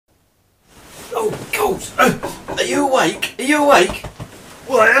Jules, are you awake? Are you awake?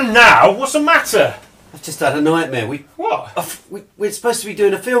 Well, I am now. What's the matter? I've just had a nightmare. What? We're supposed to be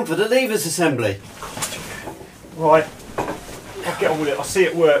doing a film for the Leavers Assembly. Right. I'll get on with it. I'll see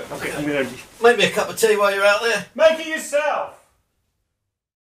it work. I'll get on with it. Make me a cup of tea while you're out there. Make it yourself.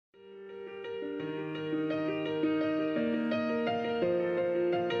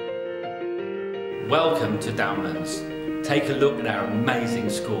 Welcome to Downlands. Take a look at our amazing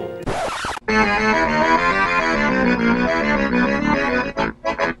school.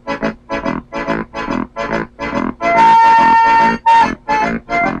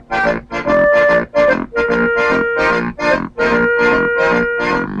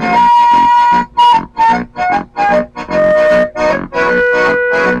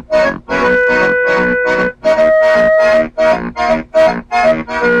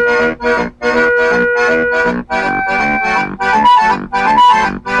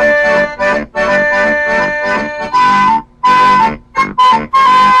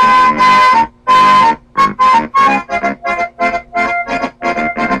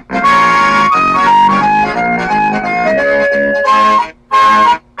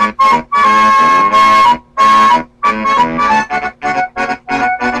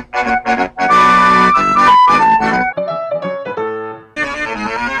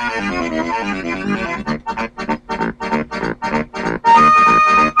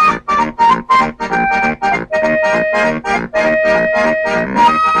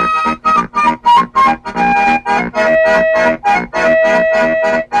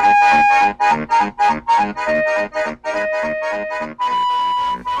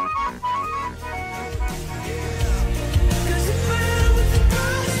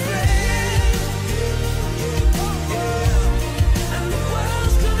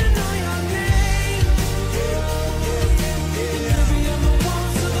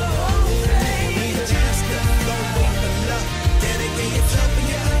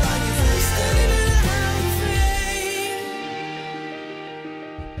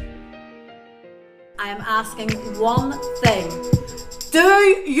 I am asking one thing.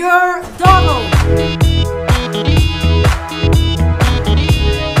 Do your Donald!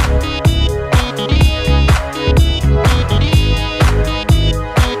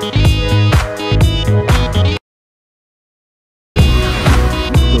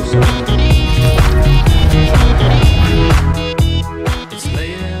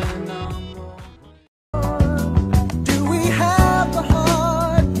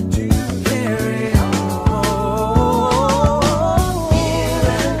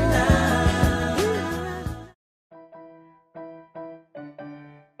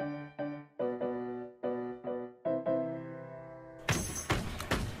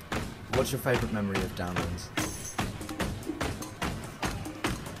 What's your favourite memory of Downlands?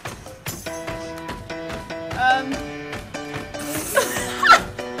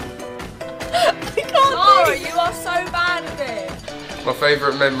 Laura, you are so bad at this. My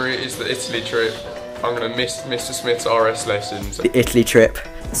favourite memory is the Italy trip. I'm going to miss Mr Smith's RS lessons. The Italy trip.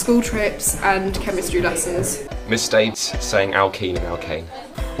 School trips and chemistry lessons. Mistakes saying alkene and alkane.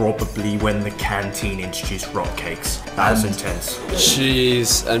 Probably when the canteen introduced rock cakes. That was intense.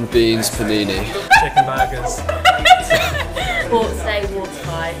 Cheese and beans panini. Chicken burgers. Sports day, water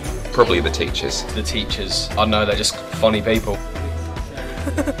fight. Probably the teachers. The teachers. I know, they're just funny people.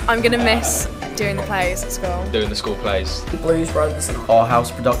 I'm gonna miss doing the plays at school. Doing the school plays. Blues Brothers and Our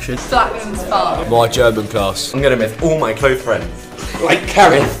House production. Blackman's fun. My German class. I'm going to miss all my close friends. Like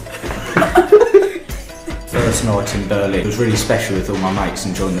Karen. First night in Berlin. It was really special with all my mates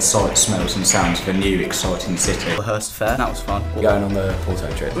enjoying the sights, smells and sounds of a new, exciting city. The Hearst Fair, that was fun. Going on the Porto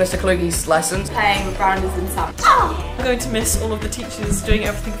trip. Mr Kluge's lessons. Playing with Brandons and Sam. I'm going to miss all of the teachers doing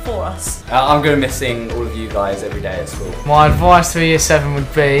everything for us. I'm going to miss seeing all of you guys every day at school. My advice for Year 7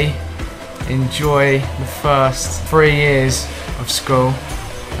 would be enjoy the first 3 years of school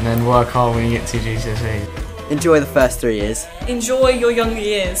and then work hard when you get to GCSE. Enjoy the first 3 years. Enjoy your younger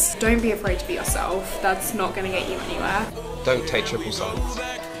years. Don't be afraid to be yourself. That's not gonna get you anywhere. Don't take triple science.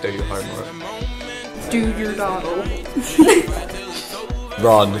 Do your homework. Do your Donald.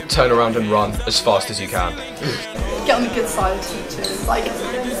 Run. Turn around and run as fast as you can. Get on the good side of teachers. Like,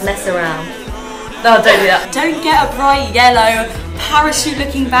 Mess around. No, don't do that. Don't get a bright yellow parachute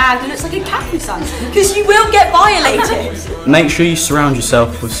looking bag that looks like a Capri Sun, because you will get violated. Make sure you surround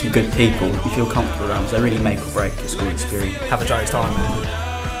yourself with some good people you feel comfortable around, because they really make or break your school experience. Have a giant time, man.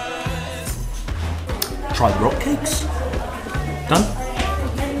 Try the rock cakes. Done?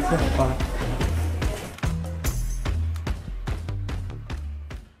 Yeah, bye.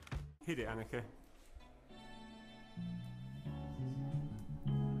 Hit it, Annika.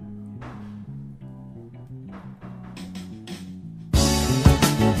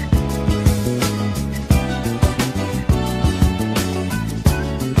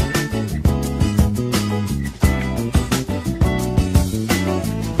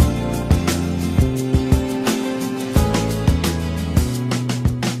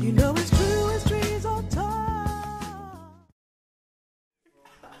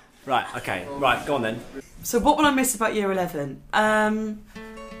 Right, okay. Right, go on then. So what will I miss about year 11? I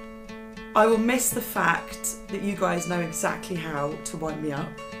will miss the fact that you guys know exactly how to wind me up.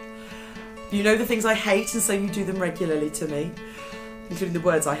 You know the things I hate, and so you do them regularly to me, including the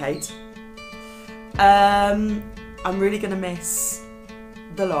words I hate. I'm really going to miss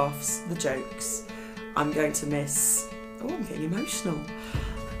the laughs, the jokes. I'm going to miss... Oh, I'm getting emotional.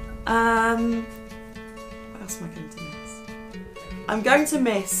 What else am I going to miss? I'm going to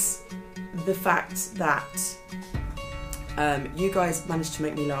miss the fact that you guys managed to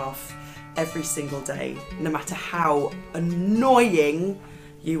make me laugh every single day, no matter how annoying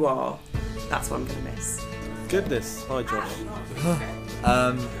you are. That's what I'm going to miss. Goodness, hi Josh.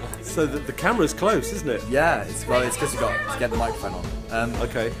 So the camera's close, isn't it? Yeah, it's because you've got to get the microphone on.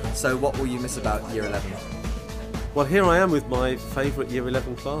 Okay. So what will you miss about year 11? Well, here I am with my favourite year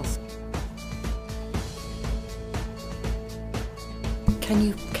 11 class.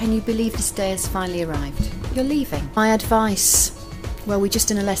 Can you believe this day has finally arrived? You're leaving. My advice, well, we're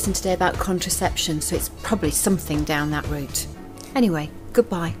just in a lesson today about contraception, so it's probably something down that route. Anyway,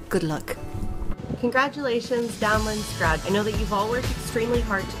 goodbye, good luck. Congratulations, Downlands grad. I know that you've all worked extremely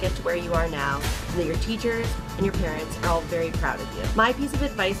hard to get to where you are now, and that your teachers and your parents are all very proud of you. My piece of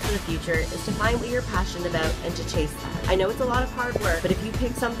advice for the future is to find what you're passionate about and to chase that. I know it's a lot of hard work, but if you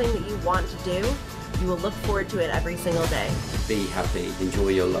pick something that you want to do, you will look forward to it every single day. Be happy, enjoy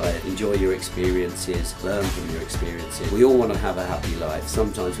your life, enjoy your experiences, learn from your experiences. We all want to have a happy life.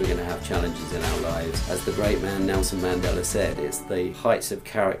 Sometimes we're going to have challenges in our lives. As the great man Nelson Mandela said, it's the heights of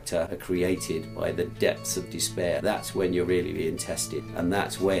character are created by the depths of despair. That's when you're really being tested, and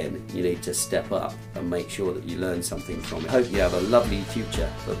that's when you need to step up and make sure that you learn something from it. I hope you have a lovely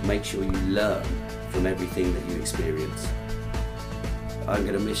future, but make sure you learn from everything that you experience. I'm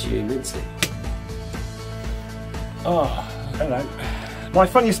going to miss you immensely. Oh, hello. My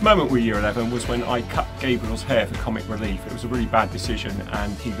funniest moment with year 11 was when I cut Gabriel's hair for comic relief. It was a really bad decision,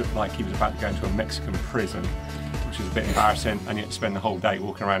 and he looked like he was about to go into a Mexican prison, which was a bit embarrassing, and you had to spend the whole day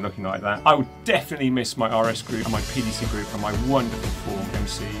walking around looking like that. I would definitely miss my RS group and my PDC group and my wonderful form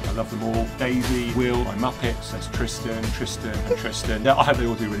MC. I love them all. Daisy, Will, my Muppets, there's Tristan, and Tristan. I hope they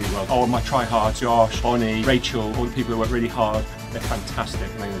all do really well. Oh, and my try-hard, Josh, Bonnie, Rachel, all the people who work really hard. They're fantastic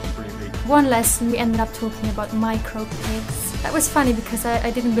and they will do brilliantly. One lesson we ended up talking about micro pigs. That was funny because I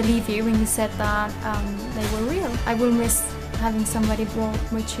didn't believe you when you said that they were real. I will miss having somebody more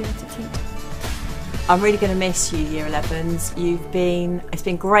mature to teach. I'm really going to miss you, Year 11s. It's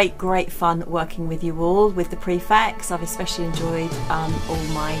been great fun working with you all, with the prefects. I've especially enjoyed all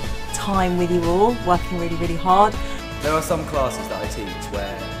my time with you all, working really hard. There are some classes that I teach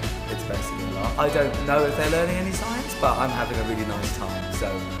where it's basically a laugh. I don't know if they're learning any science, but I'm having a really nice time,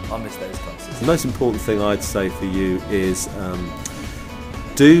 so I'll miss those classes. The most important thing I'd say for you is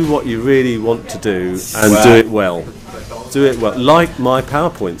do what you really want to do and do it well. Do it well. Like my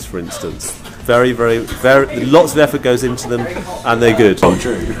PowerPoints, for instance. Very, lots of effort goes into them, and they're good.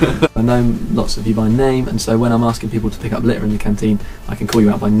 I know lots of you by name, and so when I'm asking people to pick up litter in the canteen, I can call you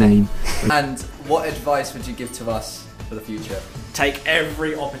out by name. And what advice would you give to us for the future? Take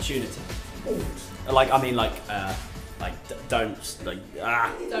every opportunity. Don't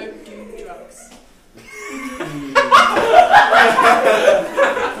do drugs.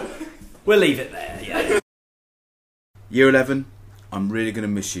 We'll leave it there, yeah. Year 11, I'm really going to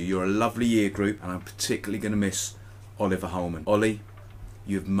miss you. You're a lovely year group, and I'm particularly going to miss Oliver Holman. Ollie,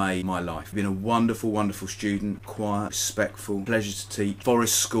 you've made my life. You've been a wonderful student, quiet, respectful, pleasure to teach.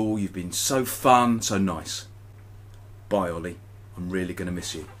 Forest School, you've been so fun, so nice. Bye, Ollie. I'm really going to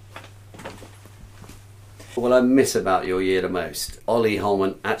miss you. What I miss about your year the most, Ollie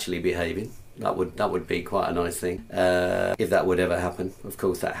Holman actually behaving. That would be quite a nice thing. If that would ever happen. Of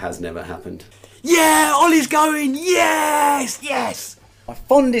course, that has never happened. Yeah, Ollie's going, yes! My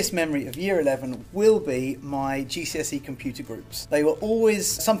fondest memory of Year 11 will be my GCSE computer groups. They were always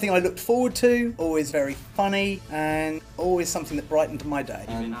something I looked forward to, always very funny, and always something that brightened my day.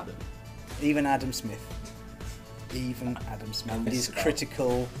 Even Adam Smith. Even Adam Smith. It is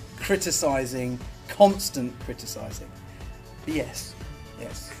critical, criticising, constant criticising. But yes.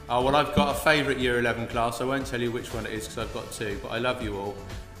 Oh, well, I've got a favourite Year 11 class. I won't tell you which one it is because I've got two, but I love you all.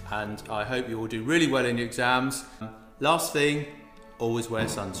 And I hope you all do really well in your exams. Last thing, always wear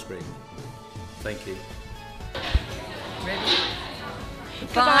sunscreen. Thank you.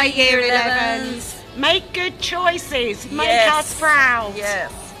 Bye, Year 11s. Make good choices. Make us proud.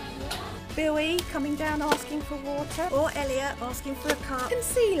 Yes. Billy coming down asking for water, or Elliot asking for a cup.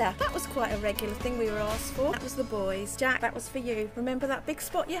 Concealer, that was quite a regular thing we were asked for. That was the boys. Jack, that was for you. Remember that big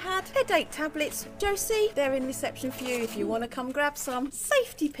spot you had? Headache tablets. Josie, they're in reception for you if you want to come grab some.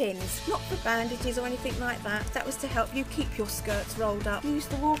 Safety pins, not for bandages or anything like that. That was to help you keep your skirts rolled up. You used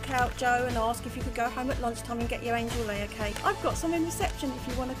to walk out, Joe, and ask if you could go home at lunchtime and get your angel layer cake. I've got some in reception if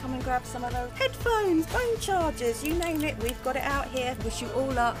you want to come and grab some of those. Headphones, phone chargers, you name it, we've got it out here. Wish you all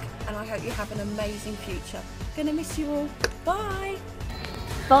luck, and I hope you have an amazing future. Gonna miss you all. Bye.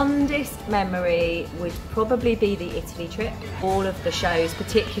 Fondest memory would probably be the Italy trip. All of the shows,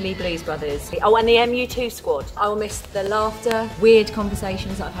 particularly Blues Brothers. Oh, and the MU2 squad. I'll miss the laughter, weird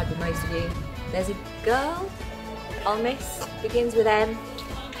conversations that I've had with most of you. There's a girl I'll miss, begins with M.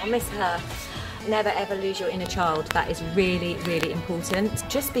 I'll miss her. Never ever lose your inner child. That is really, really important.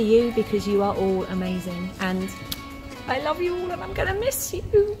 Just be you, because you are all amazing. And I love you all, and I'm gonna miss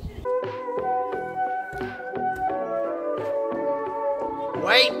you.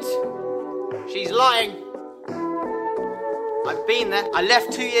 Wait! She's lying. I've been there. I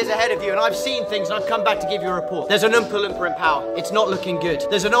left 2 years ahead of you, and I've seen things, and I've come back to give you a report. There's an Oompa Loompa in power. It's not looking good.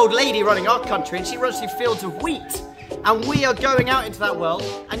 There's an old lady running our country, and she runs through fields of wheat. And we are going out into that world,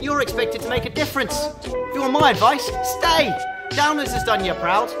 and you're expected to make a difference. If you want my advice, stay. Downlands has done you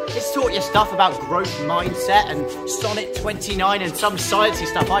proud. It's taught you stuff about growth mindset and Sonnet 29 and some sciencey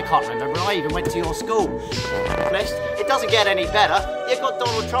stuff I can't remember. I even went to your school. It doesn't get any better. You've got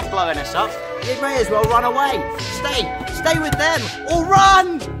Donald Trump blowing us up. You may as well run away. Stay with them, or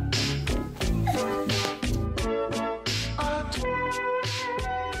run!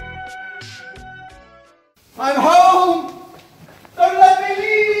 I'm home! Don't let me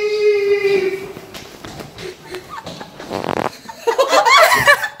leave!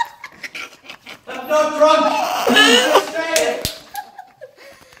 I'm not drunk! Stay!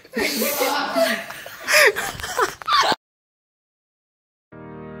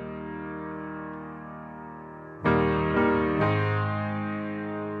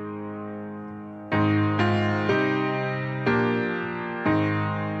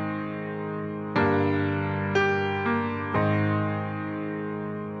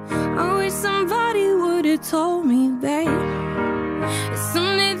 I wish somebody would have told me, babe, that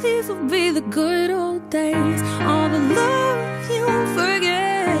someday these will be the good old days. All the love you won't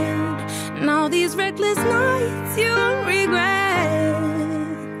forget, and all these reckless nights you won't regret.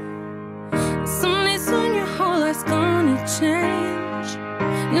 Someday soon your whole life's gonna change.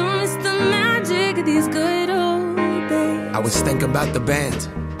 You'll miss the magic of these good old days. I was thinking about the band,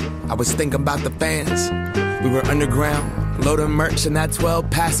 I was thinking about the fans. We were underground, loading merch in that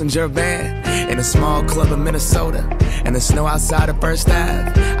 12-passenger van, in a small club in Minnesota, and the snow outside of First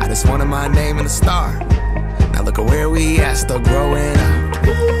Ave. I just wanted my name in a star. Now look at where we at, still growing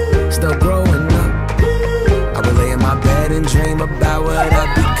up, still growing up. I would lay in my bed and dream about what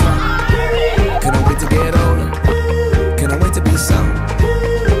I'd become. Couldn't wait to get older, couldn't wait to be some.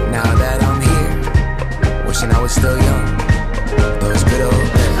 Now that I'm here, wishing I was still young. Those good old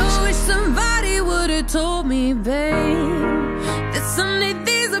days. I wish somebody would have told me, babe, that someday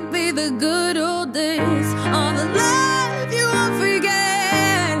these would be the good old days. All the love you won't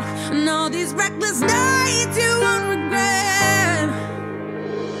forget, and all these reckless nights you won't regret.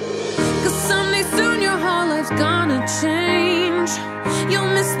 Cause someday soon your whole life's gonna change.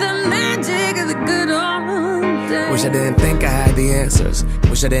 You'll miss the magic of the good old days. Wish I didn't think I had the answers.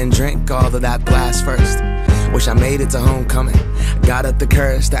 Wish I didn't drink all of that glass first. Wish I made it to homecoming, got up the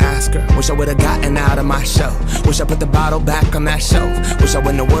courage to ask her. Wish I would've gotten out of my show. Wish I put the bottle back on that shelf. Wish I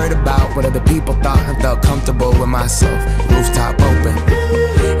wouldn't have worried about what other people thought and felt comfortable with myself. Rooftop open,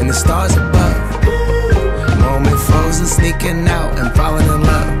 and the stars above. Moment frozen, sneaking out and falling in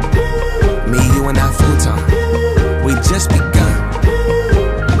love. Me, you, and that futon, we just begun.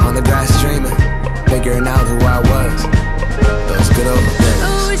 On the grass dreaming, figuring out who I was. Those good old days. I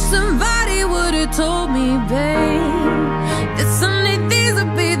wish somebody would have told me, babe, that someday these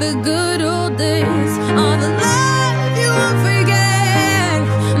would be the good old days. All the love you won't forget,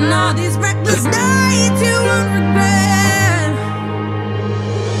 and all these reckless nights you won't regret.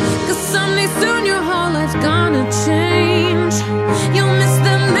 Cause someday soon your whole life's gonna change. You'll miss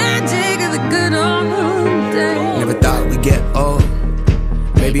the magic of the good old days. Never thought we'd get old.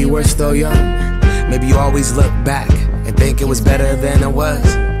 Maybe we're still young. Maybe you always look back and think it was better than it was.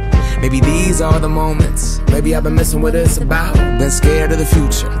 Maybe these are the moments. Maybe I've been missing what it's about. Been scared of the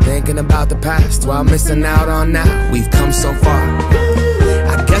future, thinking about the past while missing out on now. We've come so far,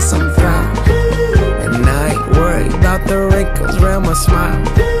 I guess I'm proud. And I ain't worried about the wrinkles around my smile.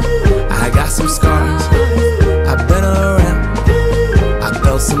 I got some scars, I've been around. I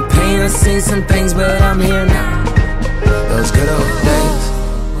felt some pain I've seen some things, but I'm here now. Those good old days.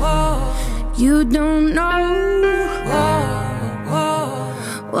 You don't know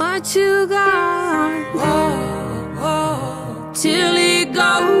what you got till it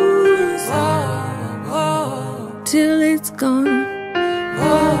goes, till it's gone.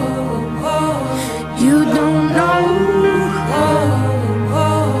 You don't know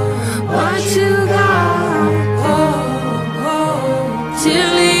what you got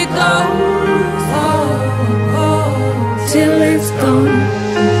till it goes, till it's gone.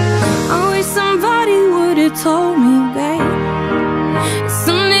 I wish somebody would have told me, babe,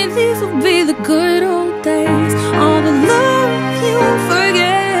 someday these will be the good old days. All the love you won't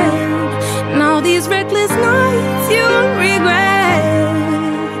forget, and all these reckless nights you'll regret.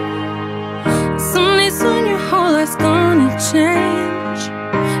 Someday soon your whole life's gonna change.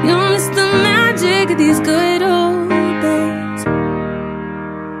 You'll miss the magic of these good old days.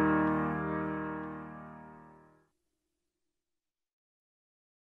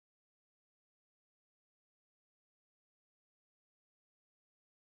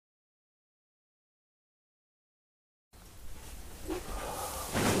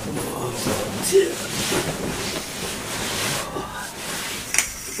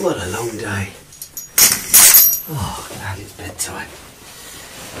 What a long day. Oh, glad it's bedtime.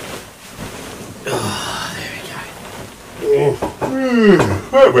 Oh, there we go.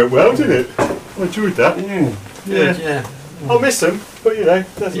 Well, it went well, didn't it? I enjoyed that. Yeah. I'll miss them, but you know,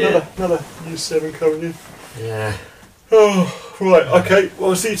 that's Yeah. another year 7 coming in. Yeah. Oh, right, okay, well,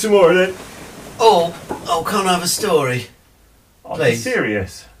 I'll see you tomorrow then. Oh, can't I have a story? Are you Please.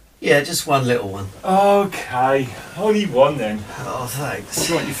 serious? Yeah, just one little one. Okay, only one then. Oh, thanks. Do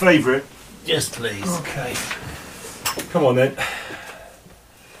you want your favourite? Yes, please. Okay. Come on then.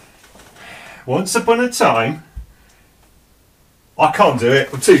 Once upon a time... I can't do it,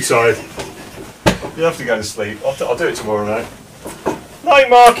 I'm too tired. You'll have to go to sleep. I'll do it tomorrow night. Night,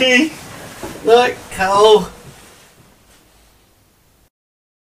 Marky! Night, Cole.